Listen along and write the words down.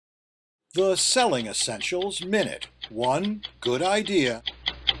The Selling Essentials Minute. One good idea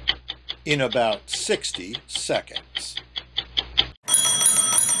in about 60 seconds.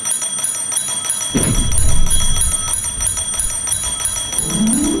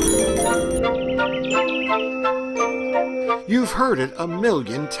 You've heard it a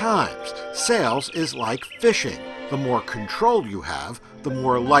million times. Sales is like fishing. The more control you have, the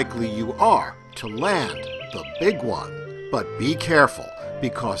more likely you are to land the big one. But be careful,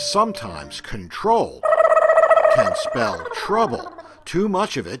 because sometimes control can spell trouble. Too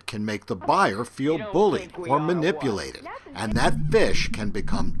much of it can make the buyer feel bullied or manipulated, and that fish can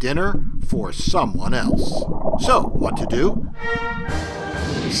become dinner for someone else. So, what to do?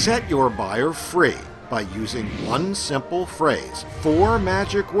 Set your buyer free by using one simple phrase, 4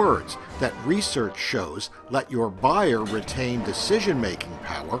 magic words that research shows let your buyer retain decision-making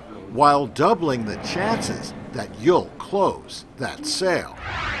power while doubling the chances that you'll close that sale.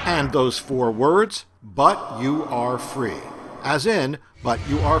 And those 4 words, but you are free. As in, but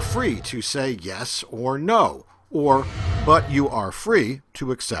you are free to say yes or no, or but you are free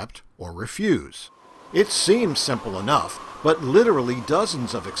to accept or refuse. It seems simple enough, but literally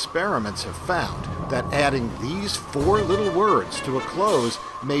dozens of experiments have found that adding these 4 little words to a close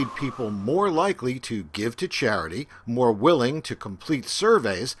made people more likely to give to charity, more willing to complete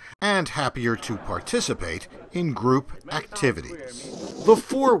surveys, and happier to participate in group activities. The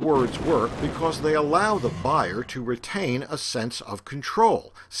 4 words work because they allow the buyer to retain a sense of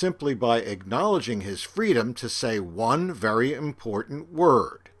control, simply by acknowledging his freedom to say one very important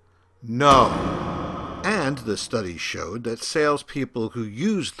word: no. And the study showed that salespeople who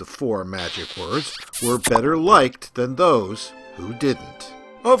used the 4 magic words were better liked than those who didn't.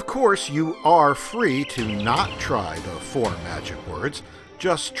 Of course, you are free to not try the 4 magic words.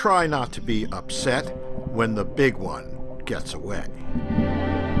 Just try not to be upset when the big one gets away.